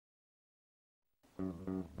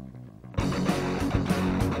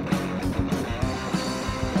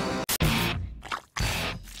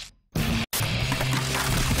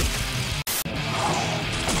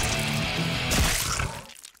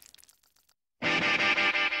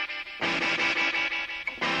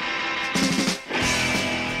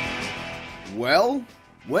Well,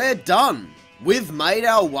 we're done. We've made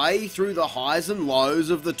our way through the highs and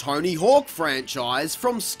lows of the Tony Hawk franchise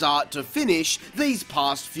from start to finish these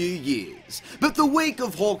past few years, but the week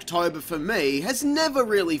of Hawktober for me has never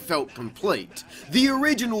really felt complete. The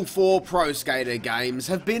original 4 Pro Skater games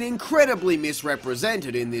have been incredibly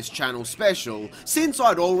misrepresented in this channel special since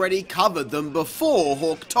I'd already covered them before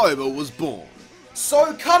Hawktober was born.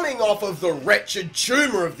 So coming off of the wretched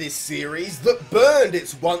tumour of this series that burned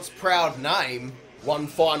its once proud name one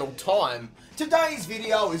final time, today's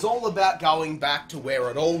video is all about going back to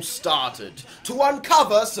where it all started, to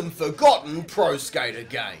uncover some forgotten Pro Skater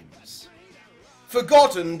games.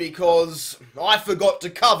 Forgotten because I forgot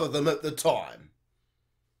to cover them at the time.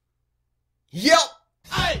 Yep!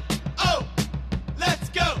 Aye, oh, let's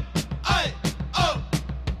go! Aye, oh,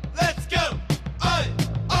 let's go! Aye,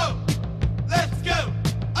 oh, let's go!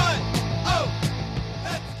 Aye, oh,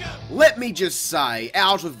 let's go! Let me just say,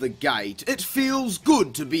 out of the gate, it feels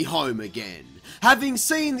good to be home again. Having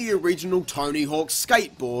seen the original Tony Hawk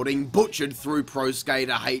skateboarding butchered through Pro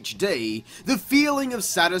Skater HD, the feeling of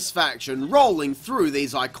satisfaction rolling through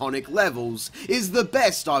these iconic levels is the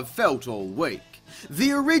best I've felt all week.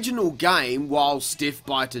 The original game, while stiff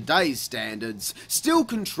by today's standards, still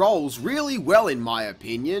controls really well in my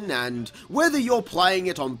opinion, and whether you're playing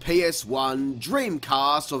it on PS1,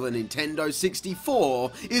 Dreamcast or the Nintendo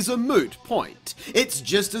 64 is a moot point. It's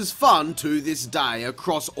just as fun to this day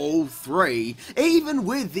across all 3, even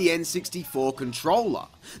with the N64 controller.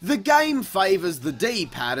 The game favours the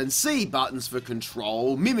D-pad and C buttons for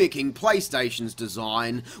control, mimicking PlayStation's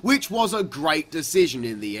design, which was a great decision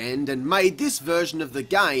in the end and made this version of the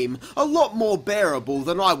game a lot more bearable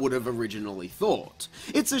than I would have originally thought.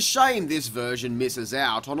 It's a shame this version misses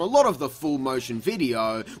out on a lot of the full motion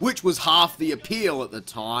video, which was half the appeal at the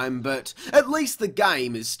time, but at least the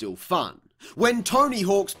game is still fun. When Tony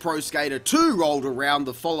Hawk's Pro Skater 2 rolled around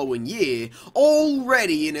the following year,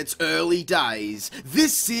 already in its early days,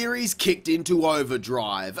 this series kicked into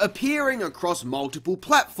overdrive, appearing across multiple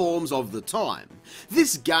platforms of the time.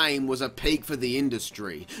 This game was a peak for the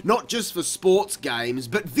industry, not just for sports games,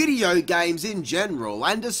 but video games in general,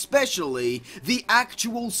 and especially the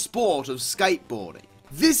actual sport of skateboarding.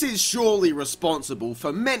 This is surely responsible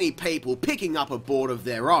for many people picking up a board of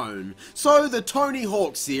their own, so the Tony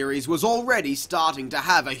Hawk series was already starting to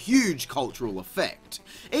have a huge cultural effect.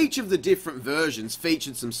 Each of the different versions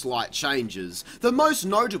featured some slight changes, the most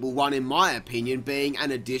notable one in my opinion being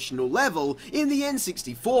an additional level in the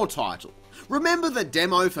N64 title. Remember the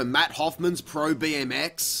demo for Matt Hoffman's Pro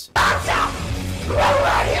BMX?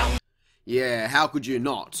 Yeah, how could you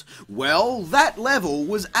not? Well, that level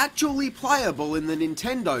was actually playable in the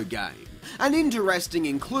Nintendo game. An interesting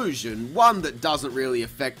inclusion, one that doesn't really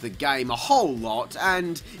affect the game a whole lot,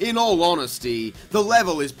 and in all honesty, the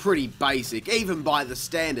level is pretty basic, even by the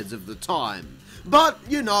standards of the time. But,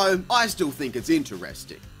 you know, I still think it's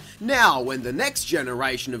interesting. Now, when the next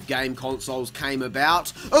generation of game consoles came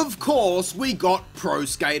about, of course we got Pro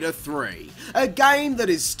Skater 3, a game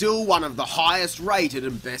that is still one of the highest rated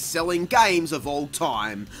and best-selling games of all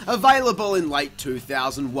time, available in late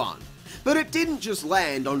 2001. But it didn't just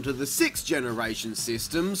land onto the 6th generation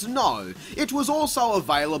systems, no, it was also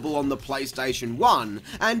available on the PlayStation 1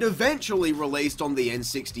 and eventually released on the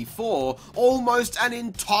N64 almost an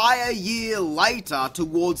entire year later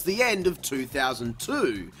towards the end of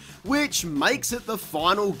 2002, which makes it the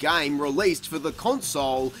final game released for the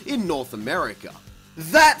console in North America.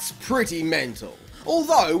 That's pretty mental.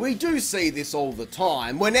 Although we do see this all the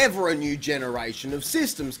time whenever a new generation of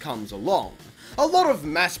systems comes along. A lot of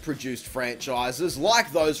mass-produced franchises, like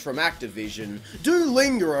those from Activision, do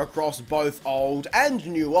linger across both old and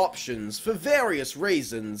new options for various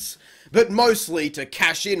reasons, but mostly to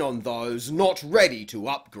cash in on those not ready to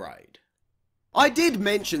upgrade. I did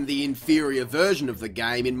mention the inferior version of the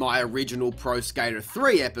game in my original Pro Skater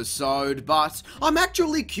 3 episode, but I'm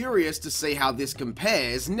actually curious to see how this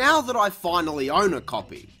compares now that I finally own a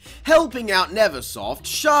copy. Helping out Neversoft,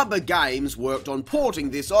 Sharba Games worked on porting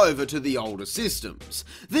this over to the older systems.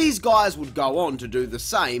 These guys would go on to do the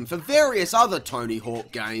same for various other Tony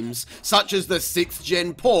Hawk games, such as the 6th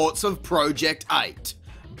gen ports of Project 8.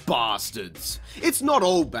 Bastards. It's not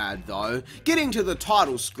all bad though. Getting to the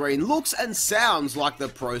title screen looks and sounds like the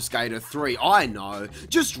Pro Skater 3 I know,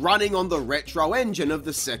 just running on the retro engine of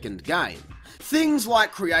the second game. Things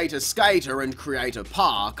like Creator Skater and Creator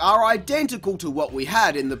Park are identical to what we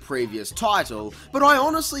had in the previous title, but I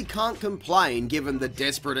honestly can't complain given the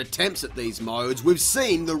desperate attempts at these modes we've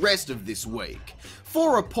seen the rest of this week.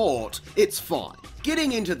 For a port, it's fine.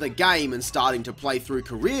 Getting into the game and starting to play through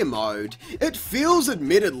career mode, it feels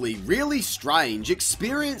admittedly really strange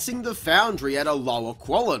experiencing the Foundry at a lower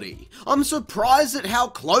quality. I'm surprised at how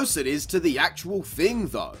close it is to the actual thing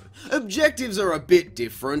though. Objectives are a bit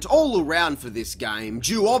different all around for this game,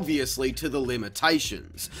 due obviously to the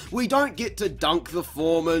limitations. We don't get to dunk the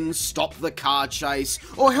foreman, stop the car chase,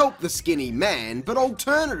 or help the skinny man, but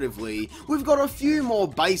alternatively, we've got a few more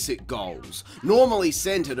basic goals, normally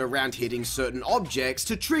centered around hitting certain objects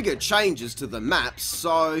to trigger changes to the maps,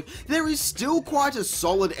 so there is still quite a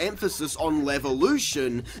solid emphasis on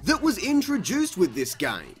levolution that was introduced with this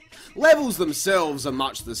game. Levels themselves are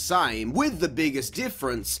much the same, with the biggest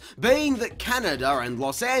difference being that Canada and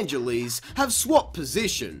Los Angeles have swapped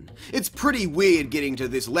position. It's pretty weird getting to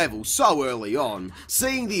this level so early on,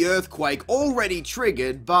 seeing the earthquake already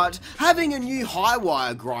triggered but having a new high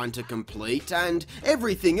wire grind to complete and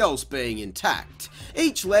everything else being intact.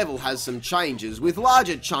 Each level has some changes with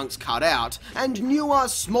larger chunks cut out and newer,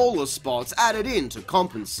 smaller spots added in to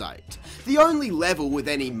compensate. The only level with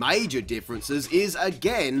any major differences is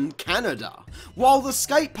again Canada. While the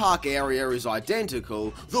skate park area is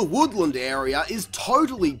identical, the woodland area is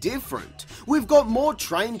totally different. We've got more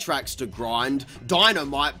train tracks to grind,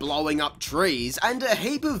 dynamite blowing up trees, and a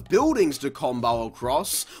heap of buildings to combo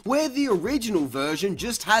across, where the original version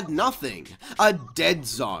just had nothing. A dead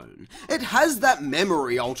zone. It has that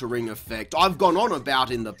memory altering effect I've gone on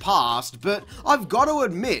about in the past, but I've got to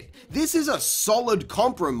admit, this is a solid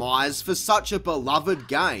compromise for such a beloved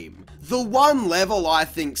game. The one level I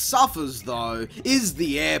think suffers though is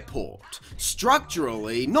the airport.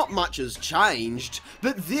 Structurally, not much has changed,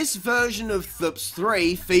 but this version of Thups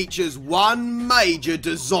 3 features one major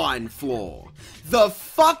design flaw. The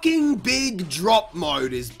fucking big drop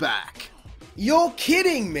mode is back. You're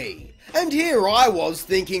kidding me! And here I was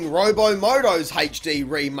thinking Robomoto's HD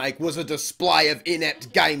remake was a display of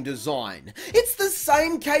inept game design. It's the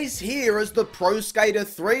same case here as the Pro Skater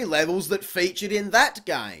 3 levels that featured in that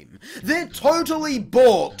game. They're totally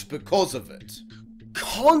balked because of it.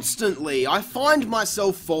 Constantly, I find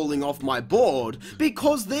myself falling off my board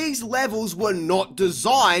because these levels were not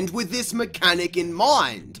designed with this mechanic in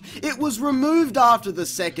mind. It was removed after the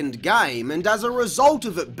second game, and as a result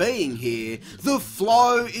of it being here, the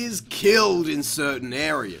flow is killed in certain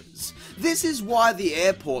areas. This is why the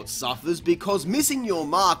airport suffers, because missing your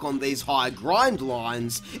mark on these high grind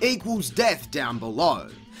lines equals death down below.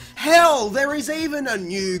 Hell, there is even a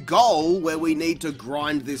new goal where we need to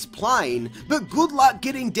grind this plane, but good luck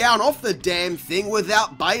getting down off the damn thing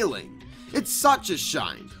without bailing. It's such a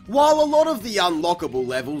shame. While a lot of the unlockable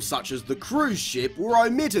levels such as the cruise ship were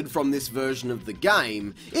omitted from this version of the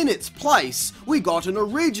game, in its place we got an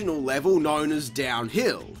original level known as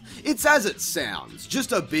Downhill. It's as it sounds,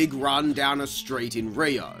 just a big run down a street in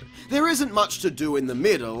Rio. There isn't much to do in the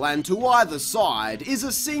middle, and to either side is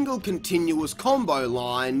a single continuous combo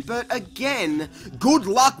line, but again, good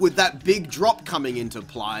luck with that big drop coming into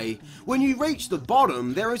play. When you reach the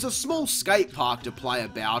bottom, there is a small skate park to play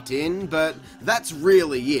about in, but that's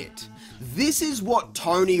really it. This is what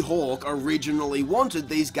Tony Hawk originally wanted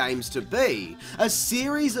these games to be, a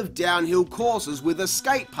series of downhill courses with a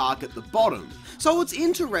skate park at the bottom. So it's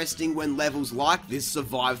interesting when levels like this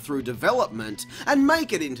survive through development and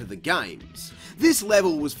make it into the games. This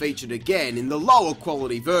level was featured again in the lower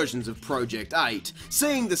quality versions of Project 8,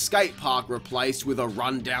 seeing the skate park replaced with a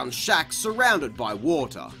rundown shack surrounded by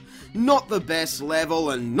water. Not the best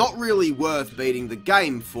level and not really worth beating the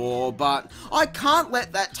game for, but I can't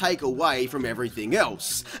let that take away from everything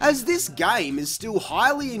else, as this game is still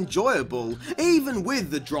highly enjoyable even with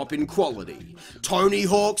the drop in quality. Tony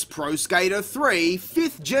Hawk's Pro Skater 3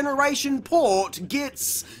 5th generation port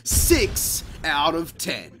gets 6 out of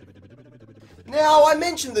 10. Now, I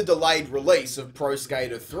mentioned the delayed release of Pro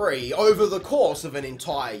Skater 3 over the course of an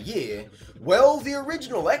entire year. Well, the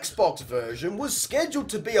original Xbox version was scheduled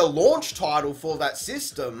to be a launch title for that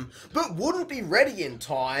system, but wouldn't be ready in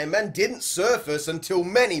time and didn't surface until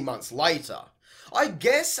many months later. I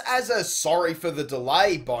guess as a sorry for the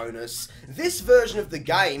delay bonus, this version of the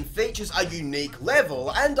game features a unique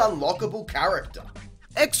level and unlockable character.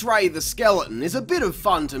 X-Ray the Skeleton is a bit of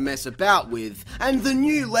fun to mess about with, and the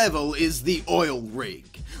new level is the Oil Rig.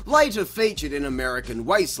 Later featured in American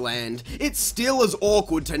Wasteland, it's still as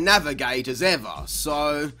awkward to navigate as ever,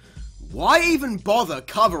 so why even bother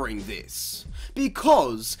covering this?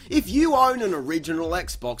 Because if you own an original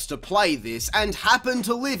Xbox to play this and happen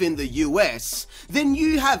to live in the US, then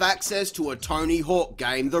you have access to a Tony Hawk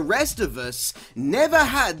game the rest of us never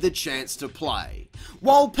had the chance to play.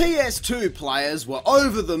 While PS2 players were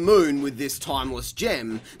over the moon with this timeless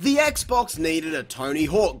gem, the Xbox needed a Tony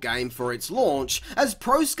Hawk game for its launch, as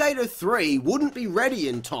Pro Skater 3 wouldn't be ready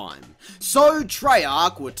in time. So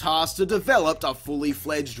Treyarch were tasked to develop a fully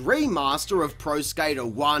fledged remaster of Pro Skater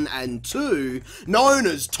 1 and 2, known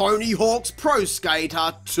as Tony Hawk's Pro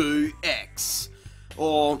Skater 2X.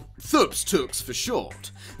 Or Thups Tooks for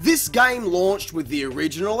short. This game launched with the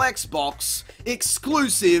original Xbox,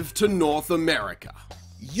 exclusive to North America.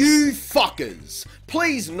 You fuckers!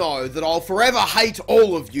 Please know that I'll forever hate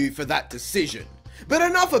all of you for that decision. But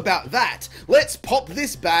enough about that, let's pop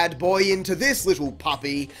this bad boy into this little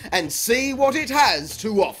puppy and see what it has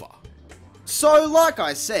to offer. So, like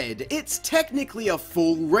I said, it's technically a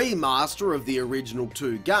full remaster of the original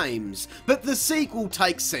 2 games, but the sequel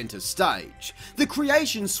takes centre stage. The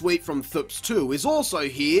creation suite from Thups 2 is also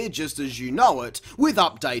here, just as you know it, with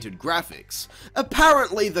updated graphics.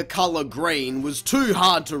 Apparently the colour green was too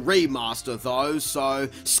hard to remaster though, so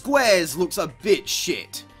Squares looks a bit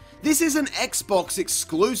shit. This is an Xbox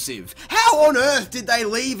exclusive. How on earth did they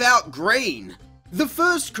leave out green? The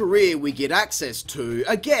first career we get access to,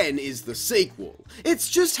 again, is the sequel. It's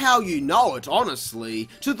just how you know it, honestly,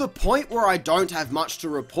 to the point where I don't have much to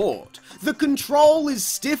report. The control is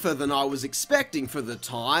stiffer than I was expecting for the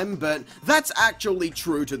time, but that's actually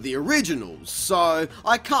true to the originals, so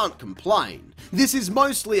I can't complain. This is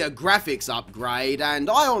mostly a graphics upgrade, and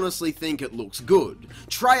I honestly think it looks good.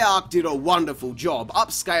 Treyarch did a wonderful job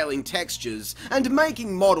upscaling textures and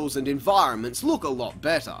making models and environments look a lot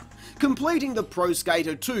better. Completing the Pro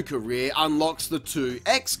Skater 2 career unlocks the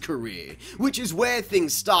 2X career, which is where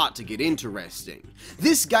things start to get interesting.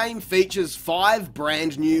 This game features 5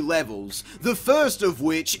 brand new levels, the first of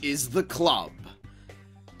which is the club.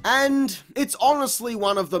 And it's honestly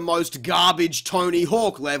one of the most garbage Tony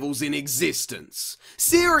Hawk levels in existence.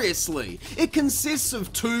 Seriously, it consists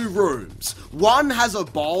of 2 rooms. One has a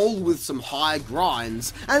bowl with some high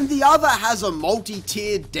grinds, and the other has a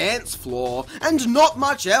multi-tiered dance floor, and not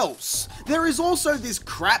much else. There is also this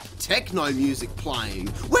crap techno music playing.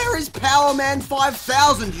 Where is Power Man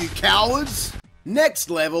 5000, you cowards? Next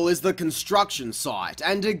level is the construction site,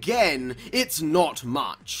 and again, it's not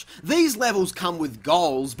much. These levels come with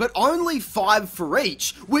goals, but only 5 for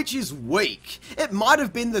each, which is weak. It might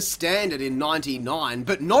have been the standard in '99,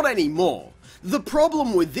 but not anymore. The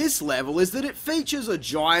problem with this level is that it features a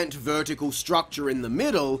giant vertical structure in the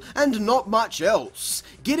middle, and not much else.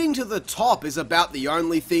 Getting to the top is about the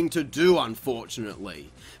only thing to do, unfortunately.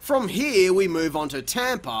 From here we move on to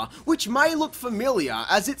Tampa, which may look familiar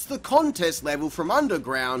as it's the contest level from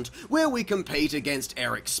Underground where we compete against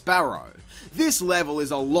Eric Sparrow. This level is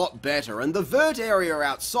a lot better, and the vert area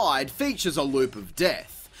outside features a loop of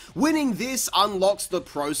death. Winning this unlocks the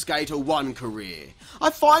Pro Skater 1 career. I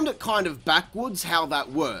find it kind of backwards how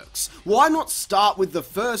that works. Why not start with the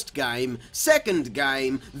first game, second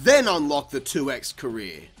game, then unlock the 2X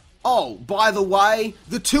career? Oh, by the way,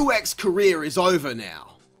 the 2X career is over now.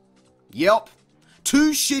 Yep,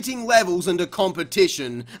 2 shitting levels and a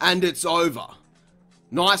competition, and it's over.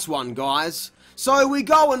 Nice one, guys. So we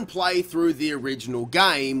go and play through the original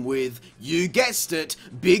game with, you guessed it,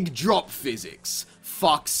 big drop physics.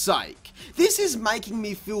 Fuck's sake. This is making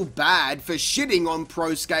me feel bad for shitting on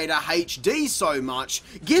Pro Skater HD so much,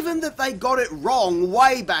 given that they got it wrong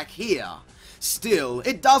way back here. Still,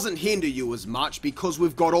 it doesn't hinder you as much because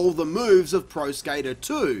we've got all the moves of Pro Skater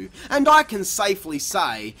 2, and I can safely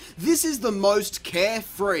say, this is the most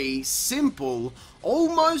carefree, simple,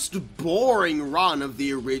 almost boring run of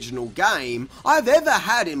the original game I've ever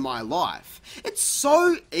had in my life. It's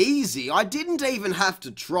so easy, I didn't even have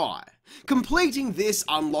to try. Completing this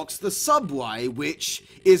unlocks the subway, which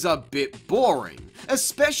is a bit boring,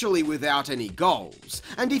 especially without any goals.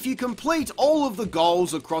 And if you complete all of the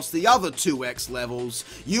goals across the other 2X levels,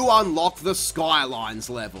 you unlock the Skylines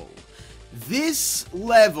level. This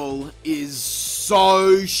level is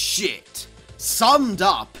so shit. Summed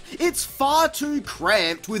up, it's far too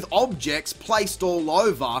cramped with objects placed all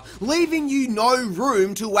over, leaving you no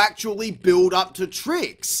room to actually build up to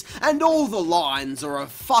tricks, and all the lines are a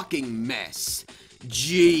fucking mess.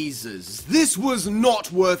 Jesus, this was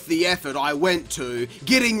not worth the effort I went to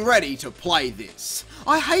getting ready to play this.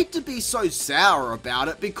 I hate to be so sour about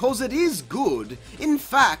it because it is good. In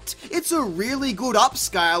fact, it's a really good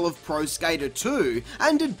upscale of Pro Skater 2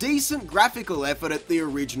 and a decent graphical effort at the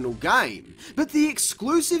original game. But the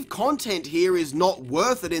exclusive content here is not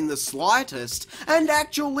worth it in the slightest and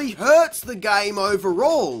actually hurts the game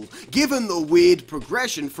overall, given the weird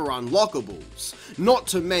progression for unlockables. Not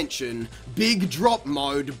to mention Big Drop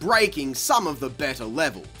Mode breaking some of the better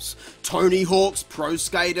levels. Tony Hawk's Pro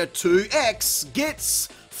Skater 2X gets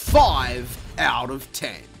 5 out of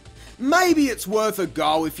 10. Maybe it's worth a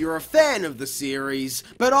go if you're a fan of the series,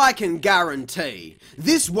 but I can guarantee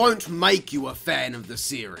this won't make you a fan of the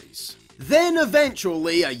series. Then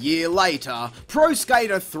eventually, a year later, Pro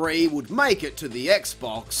Skater 3 would make it to the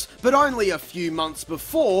Xbox, but only a few months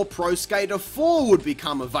before Pro Skater 4 would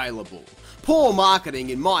become available. Poor marketing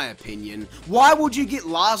in my opinion. Why would you get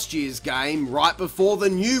last year's game right before the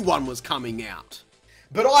new one was coming out?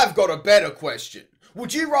 But I've got a better question.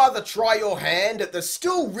 Would you rather try your hand at the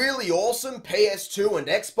still really awesome PS2 and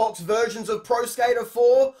Xbox versions of Pro Skater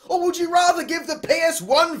 4? Or would you rather give the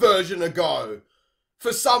PS1 version a go?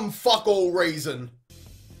 For some fuck all reason.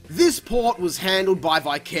 This port was handled by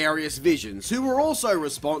Vicarious Visions, who were also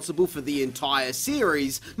responsible for the entire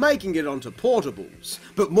series, making it onto portables,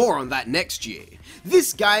 but more on that next year.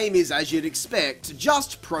 This game is, as you'd expect,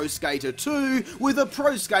 just Pro Skater 2 with a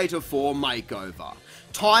Pro Skater 4 makeover.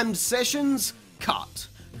 Timed sessions? Cut.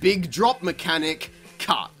 Big drop mechanic?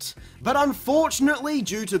 Cut. But unfortunately,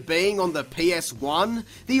 due to being on the PS1,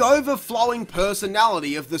 the overflowing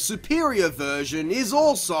personality of the superior version is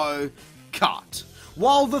also cut.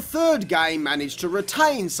 While the third game managed to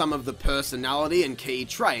retain some of the personality and key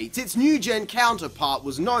traits its new-gen counterpart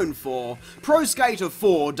was known for, Pro Skater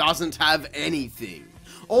 4 doesn't have anything.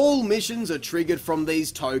 All missions are triggered from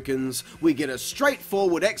these tokens, we get a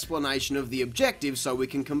straightforward explanation of the objective so we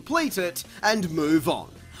can complete it and move on.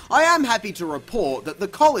 I am happy to report that the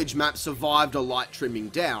college map survived a light trimming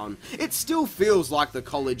down. It still feels like the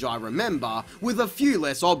college I remember, with a few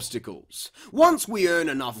less obstacles. Once we earn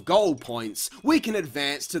enough gold points, we can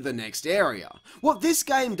advance to the next area. What this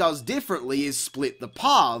game does differently is split the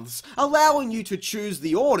paths, allowing you to choose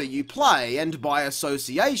the order you play and, by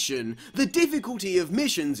association, the difficulty of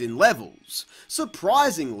missions in levels.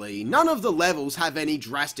 Surprisingly, none of the levels have any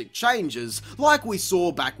drastic changes like we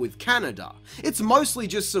saw back with Canada. It's mostly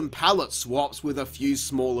just some palette swaps with a few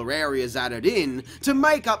smaller areas added in to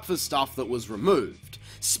make up for stuff that was removed.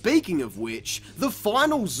 Speaking of which, the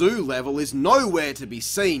final zoo level is nowhere to be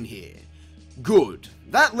seen here. Good.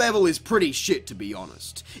 That level is pretty shit, to be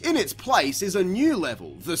honest. In its place is a new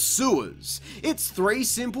level, the sewers. It's 3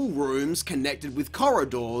 simple rooms connected with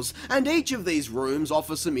corridors, and each of these rooms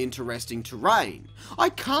offer some interesting terrain. I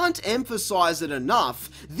can't emphasize it enough,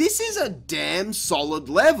 this is a damn solid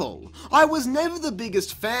level. I was never the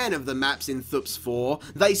biggest fan of the maps in Thups 4,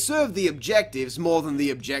 they serve the objectives more than the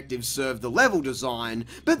objectives serve the level design,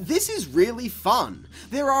 but this is really fun.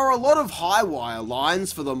 There are a lot of high wire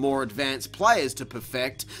lines for the more advanced players to perfect,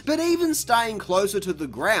 but even staying closer to the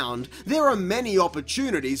ground, there are many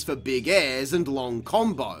opportunities for big airs and long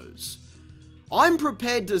combos. I'm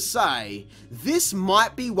prepared to say, this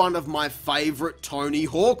might be one of my favourite Tony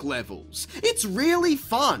Hawk levels. It's really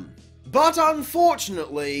fun. But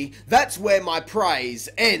unfortunately, that's where my praise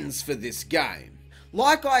ends for this game.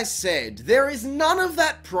 Like I said, there is none of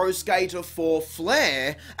that Pro Skater 4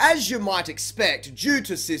 flair, as you might expect due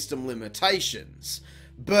to system limitations.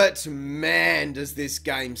 But man, does this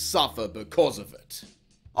game suffer because of it.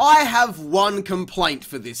 I have one complaint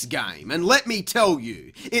for this game, and let me tell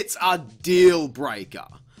you, it's a deal breaker.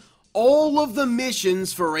 All of the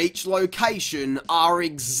missions for each location are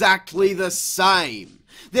exactly the same.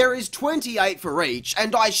 There is 28 for each,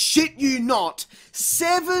 and I shit you not,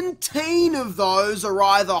 17 of those are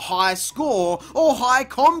either high score or high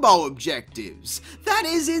combo objectives. That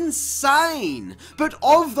is insane! But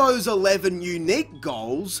of those 11 unique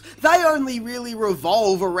goals, they only really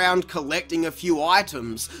revolve around collecting a few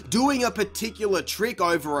items, doing a particular trick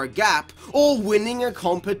over a gap, or winning a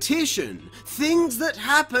competition. Things that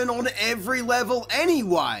happen on every level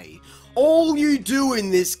anyway. All you do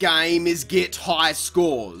in this game is get high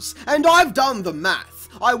scores, and I've done the math.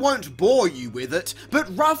 I won't bore you with it,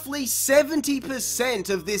 but roughly 70%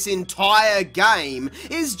 of this entire game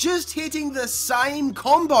is just hitting the same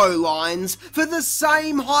combo lines for the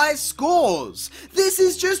same high scores. This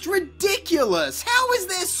is just ridiculous. How is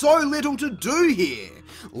there so little to do here?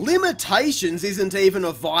 Limitations isn't even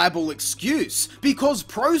a viable excuse, because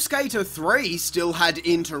Pro Skater 3 still had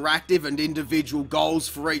interactive and individual goals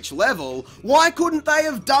for each level. Why couldn't they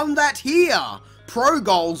have done that here? Pro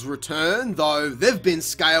goals return, though they've been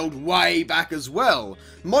scaled way back as well.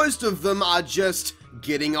 Most of them are just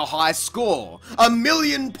getting a high score.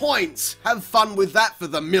 1,000,000 points! Have fun with that for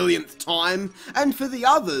the millionth time. And for the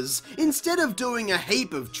others, instead of doing a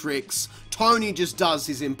heap of tricks, Tony just does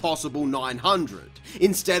his impossible 900.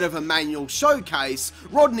 Instead of a manual showcase,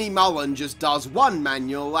 Rodney Mullen just does one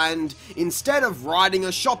manual, and instead of riding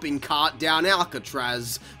a shopping cart down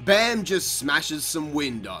Alcatraz, Bam just smashes some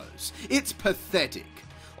windows. It's pathetic.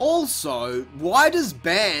 Also, why does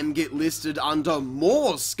Bam get listed under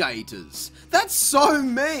more skaters? That's so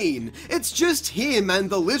mean! It's just him and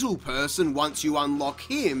the little person, once you unlock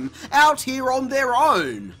him, out here on their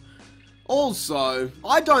own. Also,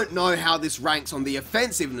 I don't know how this ranks on the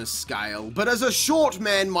offensiveness scale, but as a short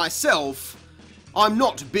man myself, I'm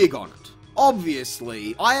not big on it.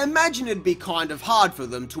 Obviously, I imagine it'd be kind of hard for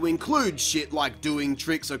them to include shit like doing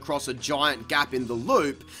tricks across a giant gap in the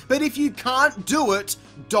loop, but if you can't do it,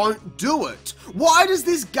 don't do it. Why does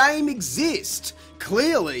this game exist?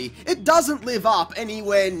 Clearly, it doesn't live up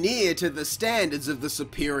anywhere near to the standards of the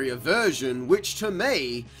superior version, which to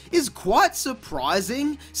me is quite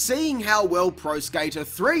surprising, seeing how well Pro Skater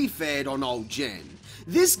 3 fared on old gen.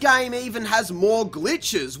 This game even has more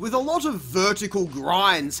glitches, with a lot of vertical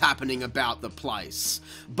grinds happening about the place.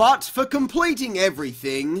 But for completing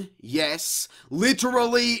everything, yes,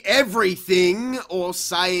 literally everything, or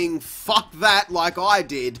saying fuck that like I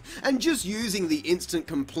did, and just using the instant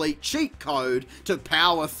complete cheat code to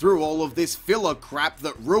power through all of this filler crap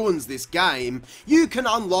that ruins this game, you can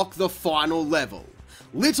unlock the final level,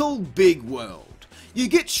 Little Big World. You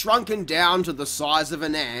get shrunken down to the size of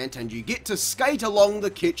an ant and you get to skate along the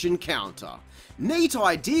kitchen counter. Neat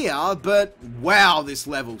idea, but wow, this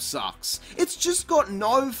level sucks. It's just got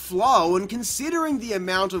no flow, and considering the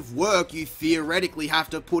amount of work you theoretically have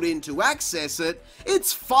to put in to access it,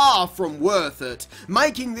 it's far from worth it,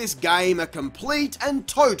 making this game a complete and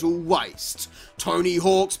total waste. Tony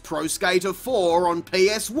Hawk's Pro Skater 4 on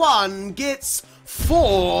PS1 gets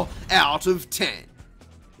 4 out of 10.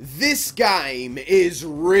 This game is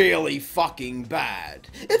really fucking bad.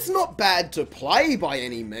 It's not bad to play by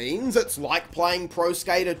any means, it's like playing Pro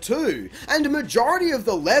Skater 2, and a majority of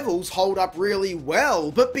the levels hold up really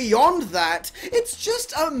well, but beyond that, it's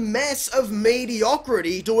just a mess of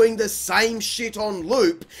mediocrity doing the same shit on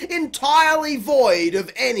loop, entirely void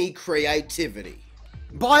of any creativity.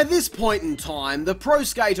 By this point in time, the Pro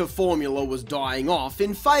Skater formula was dying off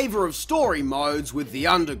in favour of story modes with the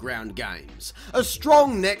underground games. A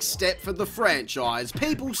strong next step for the franchise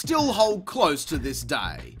people still hold close to this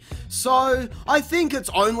day. So, I think it's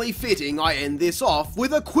only fitting I end this off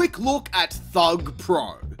with a quick look at Thug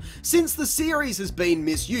Pro. Since the series has been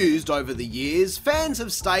misused over the years, fans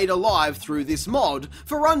have stayed alive through this mod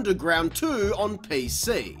for Underground 2 on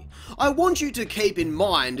PC. I want you to keep in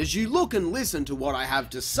mind as you look and listen to what I have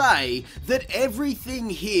to say that everything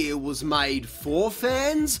here was made for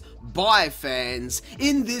fans, by fans,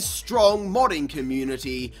 in this strong modding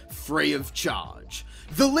community, free of charge.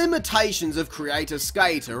 The limitations of Creator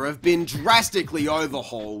Skater have been drastically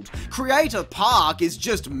overhauled. Creator Park is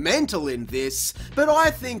just mental in this, but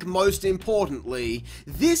I think most importantly,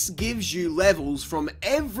 this gives you levels from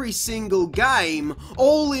every single game,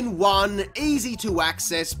 all in one easy to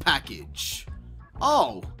access package.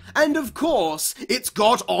 Oh, and of course, it's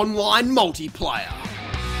got online multiplayer.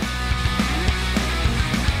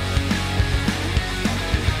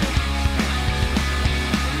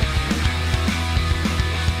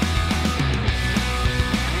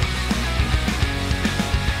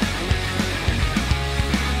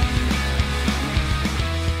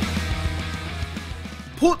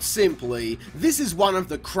 Put simply, this is one of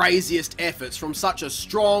the craziest efforts from such a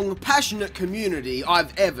strong, passionate community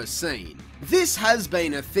I've ever seen. This has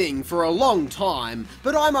been a thing for a long time,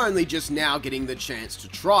 but I'm only just now getting the chance to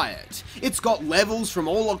try it. It's got levels from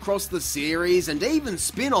all across the series and even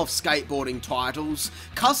spin-off skateboarding titles,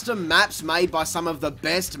 custom maps made by some of the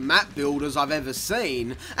best map builders I've ever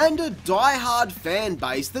seen, and a die-hard fan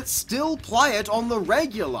base that still play it on the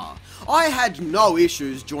regular. I had no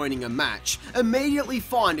issues joining a match, immediately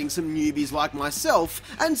finding some newbies like myself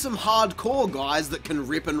and some hardcore guys that can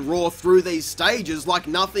rip and roar through these stages like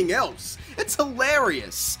nothing else. It's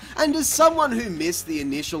hilarious, and as someone who missed the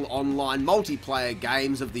initial online multiplayer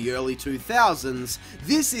games of the early 2000s,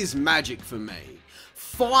 this is magic for me.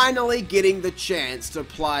 Finally getting the chance to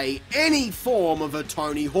play any form of a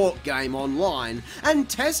Tony Hawk game online and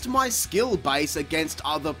test my skill base against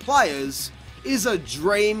other players is a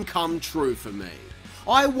dream come true for me.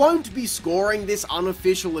 I won't be scoring this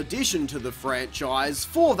unofficial addition to the franchise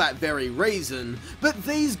for that very reason, but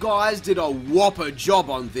these guys did a whopper job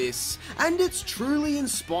on this, and it's truly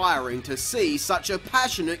inspiring to see such a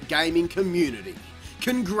passionate gaming community.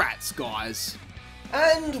 Congrats, guys.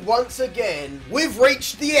 And once again, we've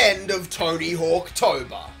reached the end of Tony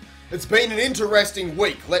Hawktober. It's been an interesting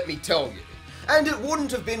week, let me tell you. And it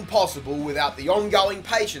wouldn't have been possible without the ongoing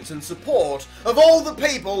patience and support of all the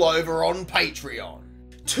people over on Patreon.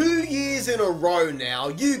 2 years in a row now,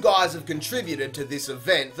 you guys have contributed to this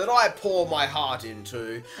event that I pour my heart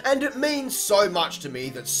into, and it means so much to me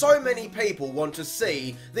that so many people want to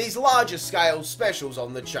see these larger scale specials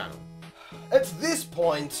on the channel. At this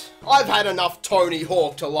point, I've had enough Tony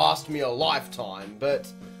Hawk to last me a lifetime, but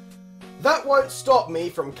that won't stop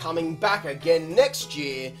me from coming back again next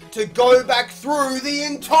year to go back through the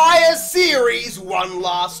entire series one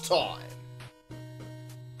last time.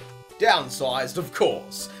 Downsized, of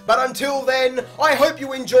course. But until then, I hope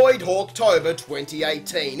you enjoyed Hawktober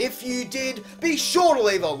 2018. If you did, be sure to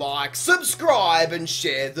leave a like, subscribe, and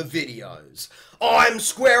share the videos. I'm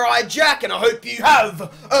Square-Eyed Jack, and I hope you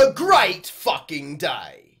have a great fucking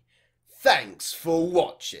day. Thanks for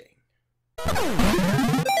watching.